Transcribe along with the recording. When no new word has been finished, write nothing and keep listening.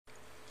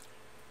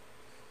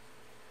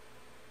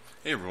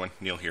Hey everyone,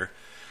 Neil here.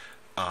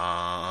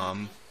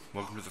 Welcome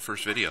to the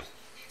first video.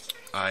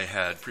 I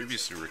had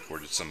previously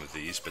recorded some of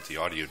these, but the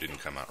audio didn't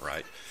come out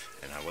right,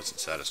 and I wasn't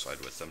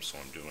satisfied with them, so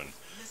I'm doing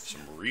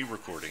some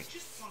re-recording,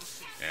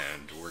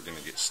 and we're going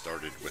to get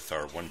started with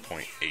our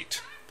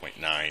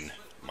 1.8.9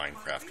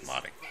 Minecraft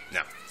modding.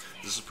 Now,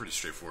 this is a pretty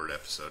straightforward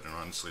episode, and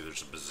honestly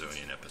there's a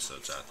bazillion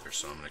episodes out there,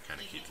 so I'm going to kind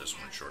of keep this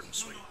one short and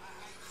sweet.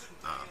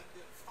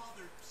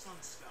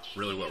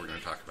 Really what we're going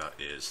to talk about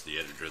is the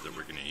editor that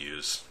we're going to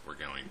use. We're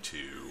going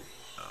to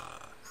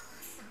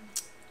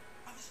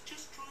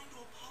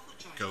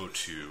go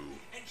to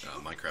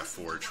Minecraft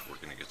Forge. We're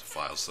going to get the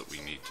files that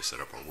we need to set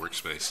up our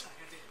workspace.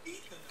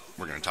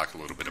 We're going to talk a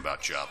little bit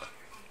about Java.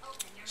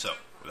 So,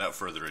 without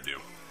further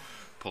ado,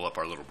 pull up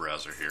our little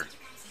browser here.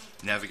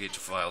 Navigate to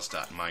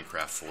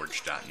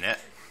files.minecraftforge.net.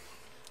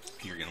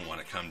 You're going to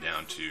want to come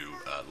down to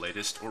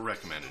latest or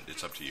recommended.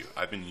 It's up to you.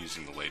 I've been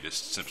using the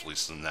latest simply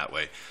so that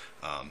way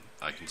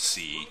I can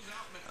see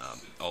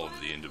all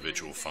of the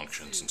individual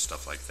functions and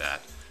stuff like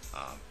that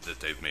that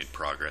they've made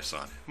progress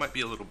on. It might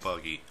be a little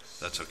buggy.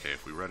 That's okay.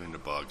 If we run into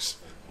bugs,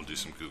 we'll do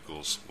some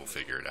Googles. We'll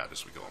figure it out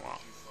as we go along.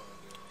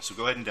 So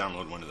go ahead and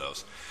download one of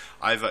those.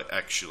 I've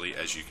actually,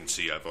 as you can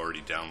see, I've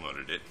already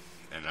downloaded it,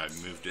 and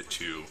I've moved it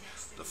to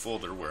the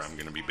folder where I'm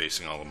going to be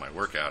basing all of my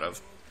work out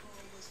of.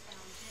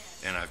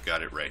 And I've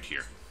got it right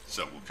here.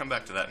 So we'll come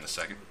back to that in a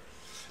second.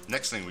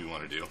 Next thing we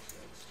want to do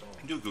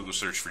a Google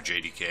search for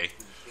JDK,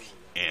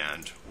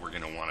 and we're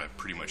going to want to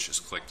pretty much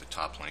just click the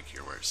top link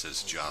here where it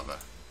says Java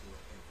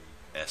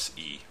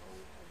SE,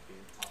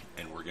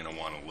 and we're going to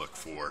want to look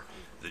for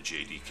the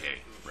JDK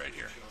right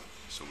here.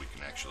 So we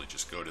can actually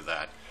just go to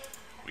that.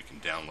 We can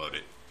download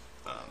it.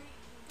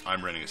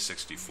 I'm running a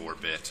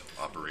 64-bit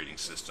operating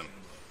system.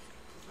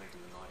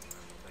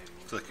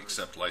 Click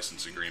Accept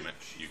License Agreement.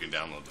 You can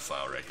download the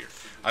file right here.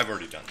 I've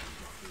already done it.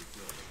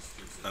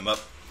 I'm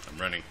up, I'm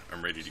running,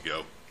 I'm ready to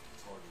go.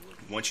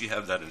 Once you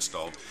have that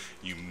installed,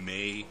 you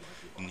may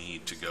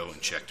need to go and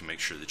check to make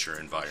sure that your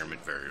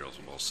environment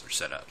variables are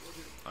set up.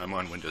 I'm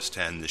on Windows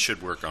 10. This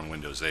should work on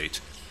Windows 8.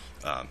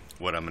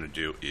 What I'm going to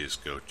do is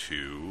go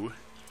to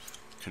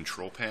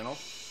Control Panel,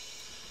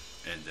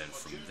 and then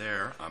from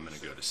there I'm going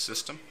to go to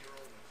System.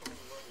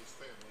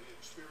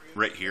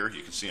 Right here,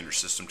 you can see under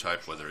system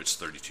type whether it's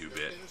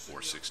 32-bit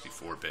or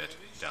 64-bit.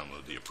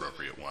 Download the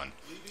appropriate one.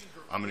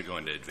 I'm going to go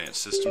into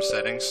Advanced System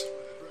Settings.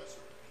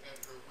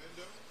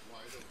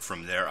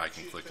 From there, I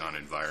can click on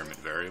Environment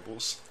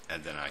Variables,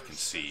 and then I can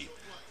see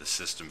the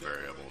system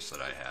variables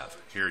that I have.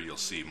 Here, you'll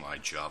see my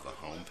Java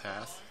home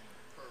path,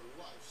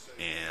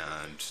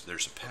 and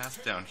there's a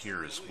path down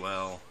here as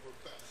well.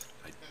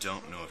 I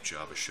don't know if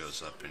Java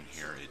shows up in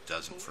here. It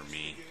doesn't for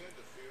me,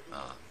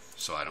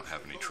 so I don't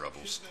have any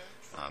troubles.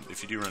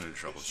 If you do run into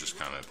troubles, just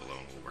comment below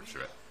and we'll work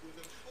through it.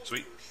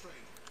 Sweet.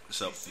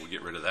 So we'll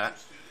get rid of that.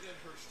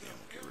 And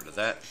we'll get rid of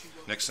that.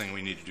 Next thing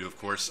we need to do, of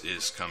course,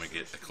 is come and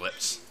get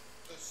Eclipse.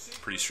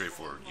 Pretty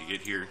straightforward. You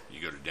get here,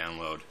 you go to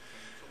download.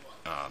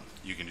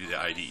 You can do the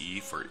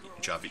IDE for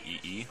Java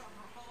EE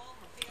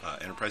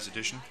Enterprise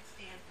Edition,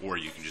 or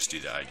you can just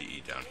do the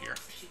IDE down here.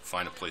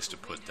 Find a place to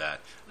put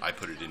that. I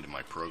put it into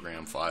my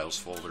program files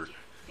folder.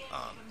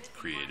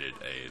 Created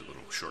a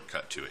little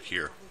shortcut to it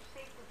here.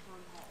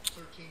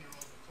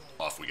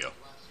 Off we go.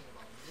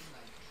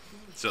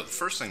 So the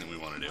first thing that we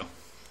want to do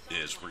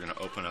is we're going to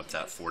open up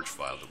that Forge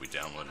file that we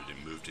downloaded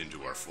and moved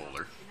into our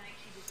folder.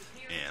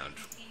 And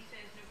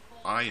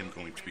I am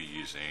going to be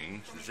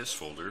using this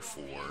folder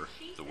for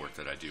the work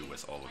that I do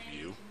with all of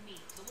you.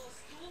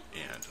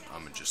 And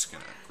I'm just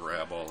going to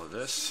grab all of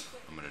this.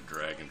 I'm going to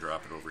drag and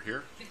drop it over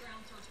here.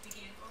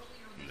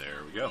 And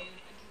there we go.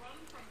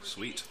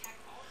 Sweet.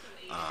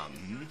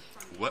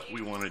 What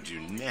we want to do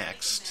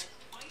next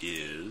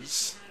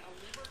is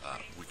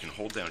we can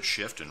hold down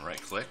Shift and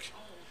right click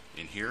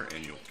in here,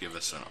 and you'll give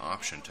us an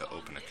option to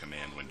open a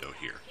command window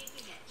here.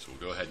 So we'll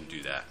go ahead and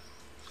do that.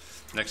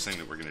 Next thing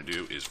that we're going to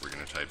do is we're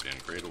going to type in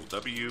Gradle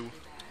W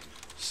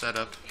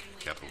setup,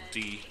 capital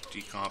D,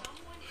 decomp,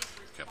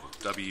 capital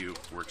W,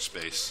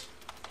 workspace,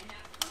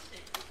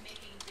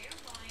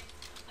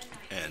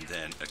 and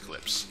then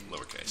Eclipse,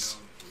 lowercase.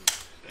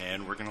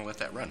 And we're going to let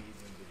that run.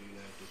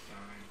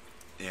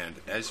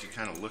 And as you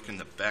kind of look in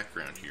the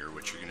background here,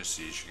 what you're going to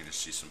see is you're going to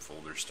see some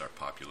folders start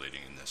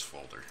populating in this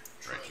folder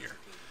right here.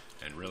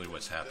 And really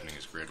what's happening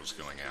is Gradle's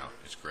going out.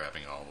 It's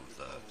grabbing all of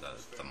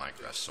the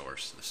Minecraft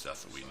source, the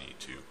stuff that we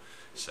need to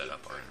set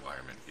up our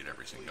environment, get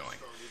everything going.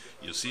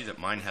 You'll see that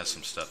mine has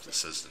some stuff that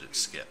says that it's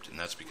skipped, and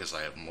that's because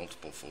I have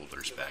multiple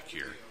folders back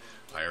here.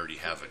 I already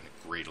have a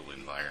Gradle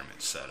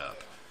environment set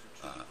up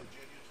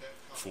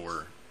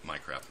for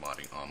Minecraft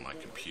modding on my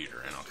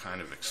computer, and I'll kind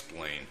of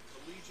explain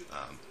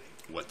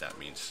what that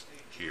means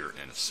here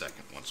in a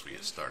second once we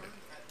get started.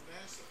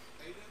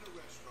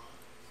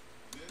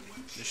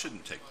 This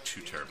shouldn't take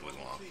too terribly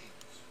long.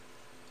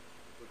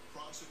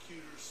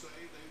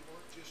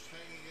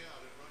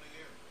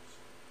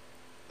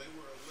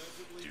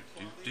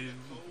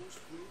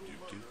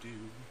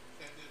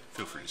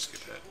 Feel free to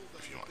skip ahead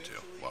if you want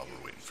to while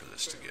we're waiting for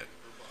this to get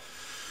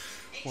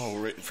while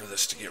we're waiting for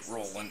this to get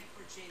rolling.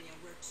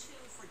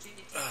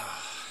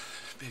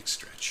 Big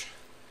stretch.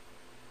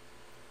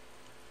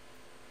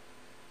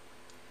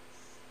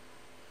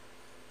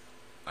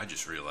 I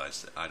just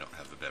realized that I don't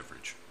have a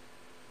beverage.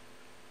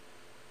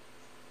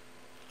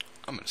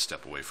 I'm going to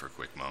step away for a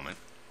quick moment,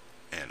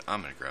 and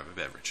I'm going to grab a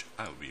beverage.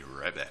 I will be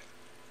right back.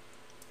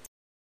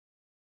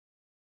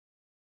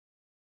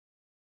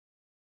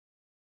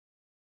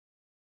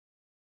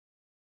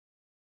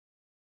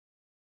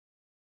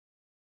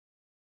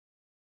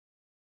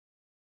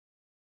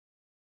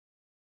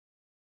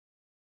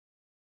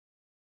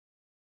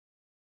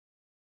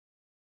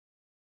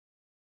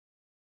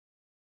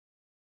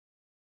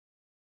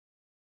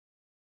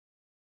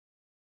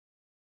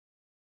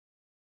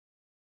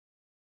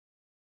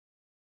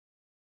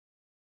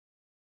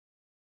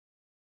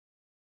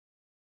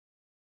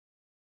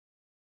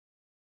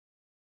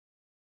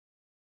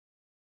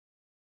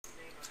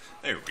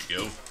 There we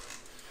go.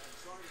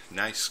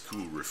 Nice,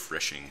 cool,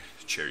 refreshing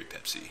cherry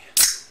Pepsi.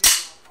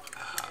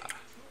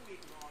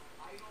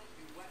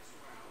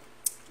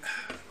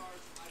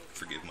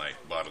 Forgive my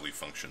bodily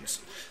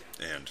functions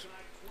and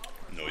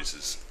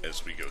noises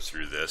as we go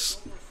through this.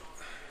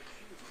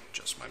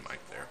 Adjust my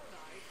mic there.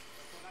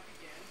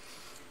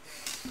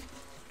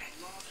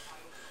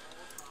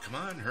 Come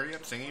on, hurry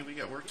up, thingy. We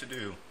got work to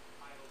do.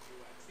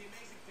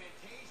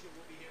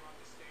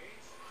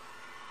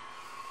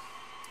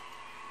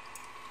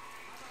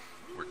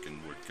 Working.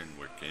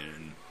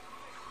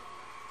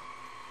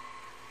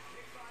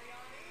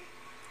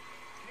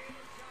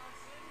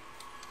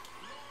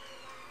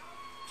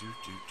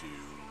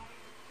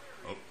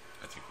 Oh,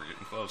 I think we're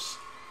getting close.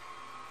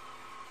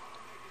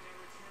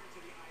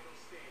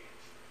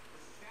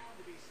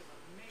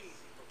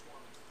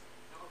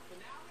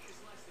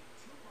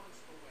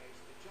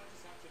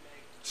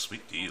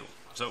 Sweet deal.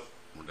 So,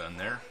 we're done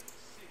there.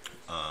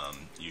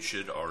 You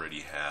should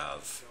already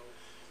have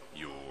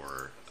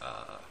your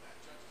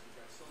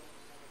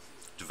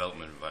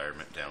development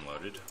environment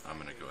downloaded. I'm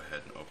going to go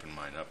ahead and open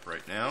mine up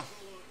right now,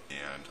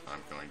 and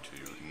I'm going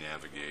to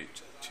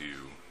navigate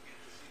to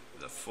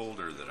the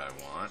folder that I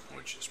want,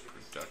 which is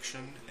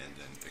production, and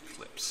then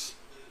Eclipse.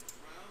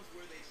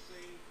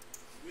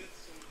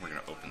 We're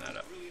going to open that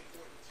up.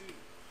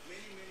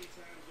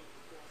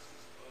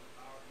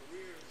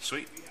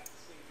 Sweet.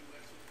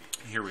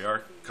 Here we are.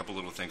 A couple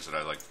little things that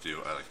I like to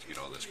do. I like to get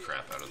all this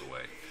crap out of the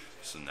way,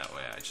 so in that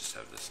way I just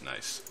have this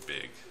nice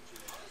big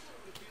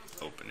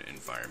open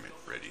environment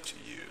ready to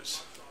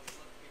use.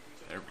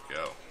 There we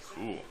go.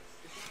 Cool.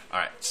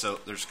 Alright,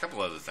 so there's a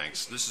couple other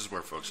things. This is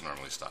where folks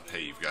normally stop.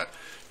 Hey, you've got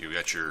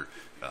your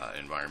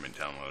environment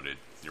downloaded,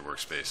 your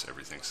workspace,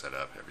 everything set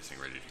up, everything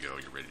ready to go,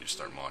 you're ready to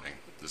start modding.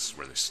 This is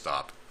where they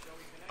stop.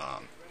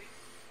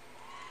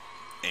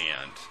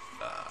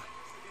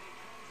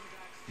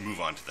 Move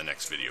on to the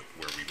next video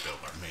where we build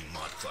our main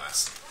mod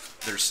class.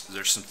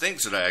 There's some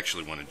things that I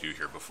actually want to do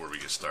here before we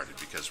get started,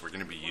 because we're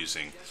going to be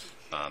using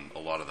a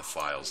lot of the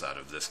files out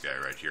of this guy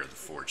right here, the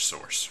Forge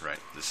source, right?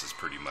 This is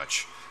pretty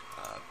much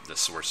the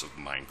source of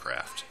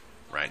Minecraft,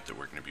 right, that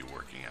we're going to be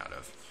working out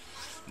of.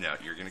 Now,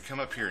 you're going to come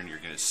up here and you're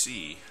going to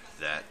see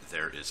that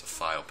there is a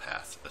file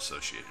path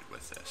associated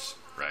with this,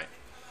 right?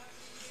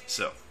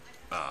 So,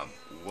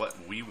 what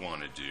we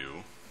want to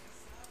do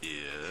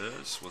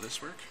is, will this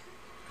work?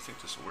 I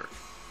think this will work.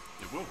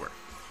 It will work.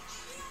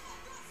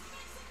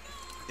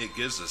 It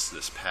gives us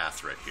this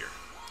path right here,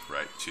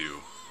 right,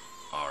 to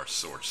our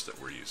source that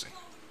we're using.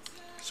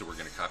 So we're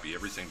going to copy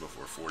everything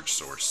before Forge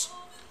source.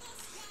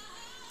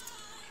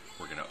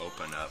 We're going to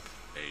open up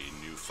a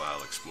new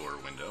File Explorer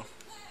window.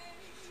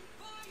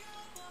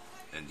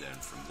 And then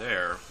from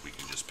there, we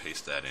can just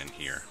paste that in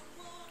here.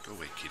 Go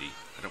away, kitty.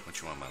 I don't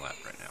want you on my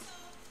lap right now.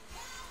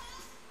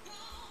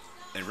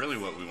 And really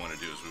what we want to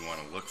do is we want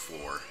to look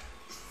for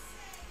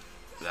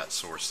that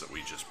source that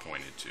we just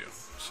pointed to.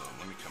 So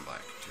let me come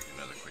back and take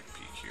another quick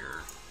peek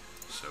here.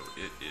 So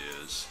it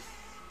is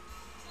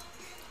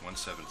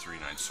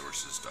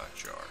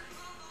 1739sources.jar.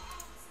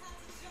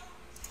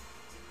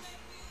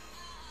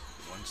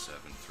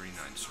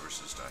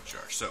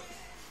 1739sources.jar. So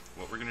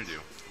what we're going to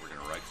do, we're going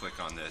to right click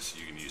on this.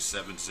 You can use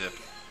 7-zip,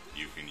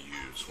 you can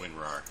use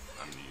WinRAR.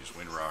 I'm going to use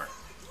WinRAR.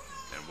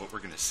 And what we're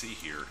going to see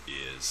here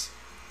is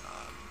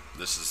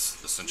this is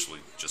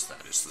essentially just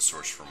that. It's the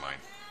source for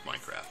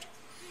Minecraft.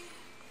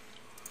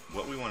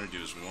 What we want to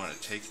do is we want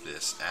to take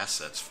this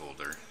assets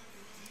folder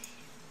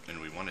and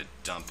we want to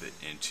dump it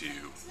into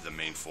the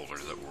main folder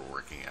that we're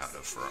working out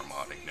of for our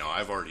modding. Now,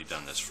 I've already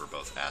done this for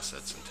both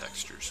assets and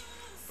textures,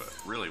 but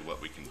really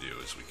what we can do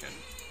is we can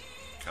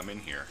come in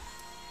here,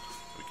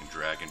 we can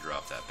drag and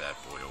drop that bad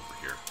boy over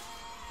here.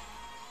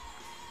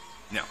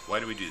 Now, why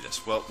do we do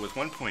this? Well, with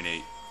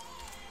 1.8,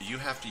 you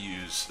have to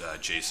use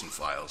Json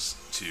files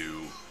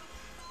to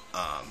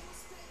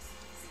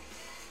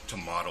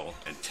model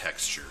and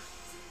texture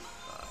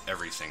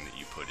everything that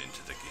you put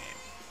into the game,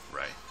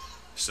 right?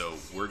 So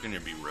we're going to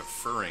be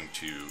referring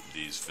to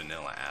these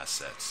vanilla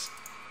assets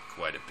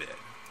quite a bit,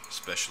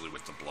 especially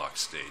with the block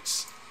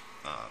states.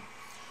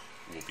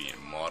 We'll be in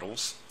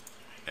models,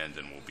 and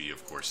then we'll be,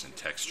 of course, in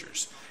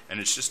textures. And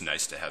it's just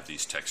nice to have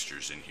these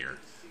textures in here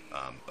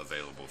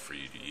available for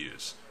you to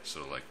use.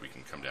 So like we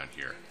can come down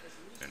here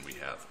and we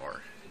have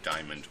our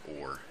diamond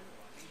ore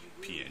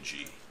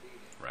PNG,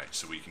 right?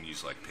 So we can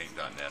use like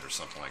paint.net or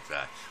something like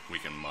that. We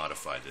can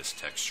modify this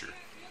texture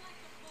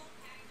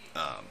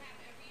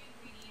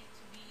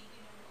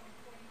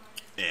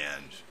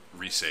and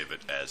resave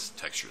it as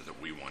texture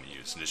that we want to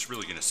use. And it's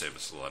really going to save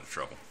us a lot of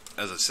trouble.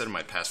 As I said in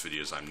my past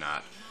videos, I'm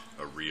not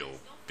a real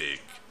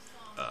big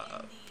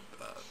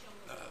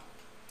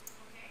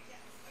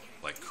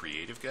like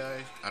creative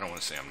guy. I don't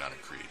want to say I'm not a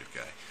creative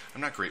guy.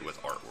 I'm not great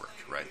with artwork,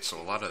 right? So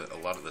a lot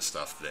of the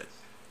stuff that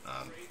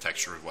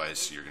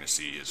texture-wise you're going to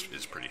see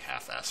is pretty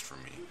half-assed for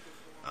me.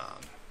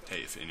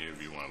 Hey, if any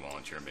of you want to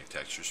volunteer and make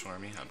textures for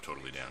me, I'm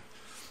totally down.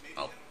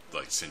 I'll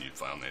like send you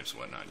file names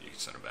and whatnot, and you can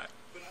send them back.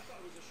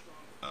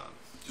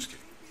 Just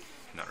kidding,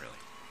 not really.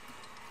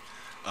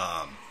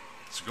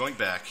 So going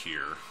back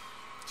here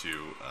to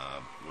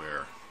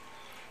where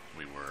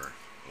we were,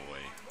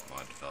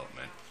 mod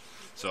development.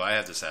 So I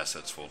have this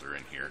assets folder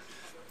in here.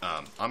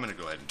 I'm going to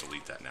go ahead and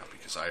delete that now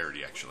because I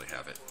already actually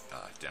have it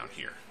down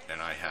here,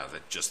 and I have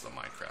it just the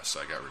Minecraft. So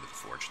I got rid of the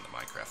Forge and the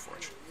Minecraft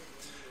Forge.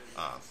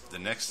 The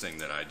next thing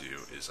that I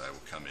do is I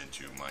will come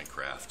into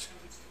Minecraft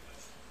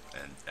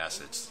and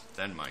assets,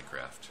 then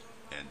Minecraft,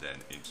 and then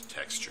into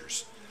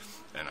textures,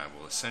 and I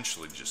will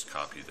essentially just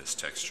copy this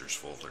textures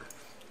folder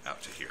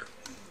out to here.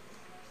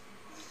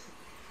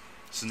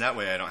 So that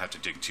way I don't have to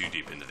dig too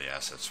deep into the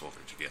assets folder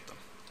to get them.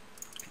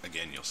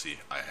 Again, you'll see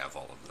I have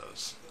all of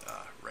those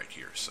right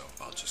here, so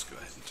I'll just go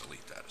ahead and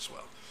delete that as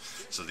well.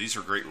 So these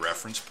are great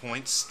reference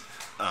points.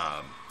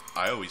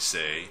 I always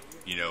say,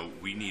 you know,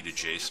 we need a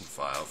JSON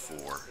file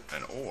for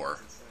an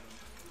ore.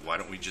 Why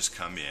don't we just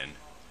come in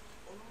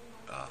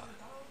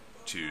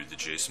to the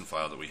JSON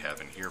file that we have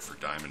in here for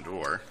diamond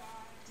ore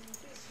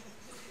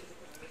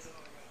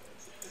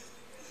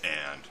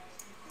and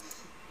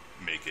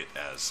make it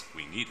as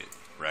we need it,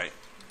 right?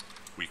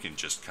 We can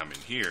just come in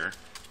here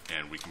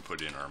and we can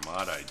put in our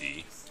mod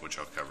ID, which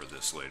I'll cover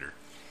this later,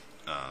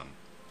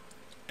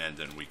 and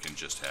then we can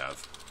just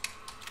have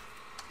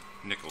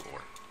nickel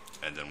ore,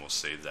 and then we'll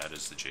save that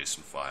as the JSON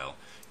file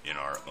in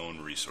our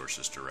own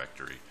resources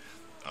directory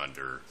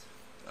under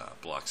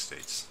block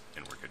states,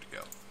 and we're good to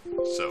go.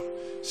 So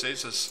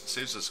saves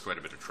us quite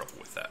a bit of trouble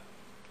with that.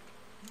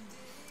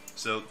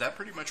 So that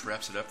pretty much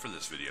wraps it up for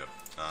this video.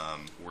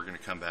 We're going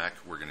to come back,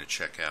 we're going to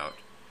check out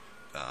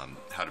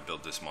how to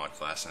build this mod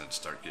class and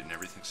start getting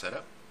everything set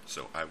up.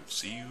 So I will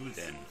see you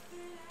then.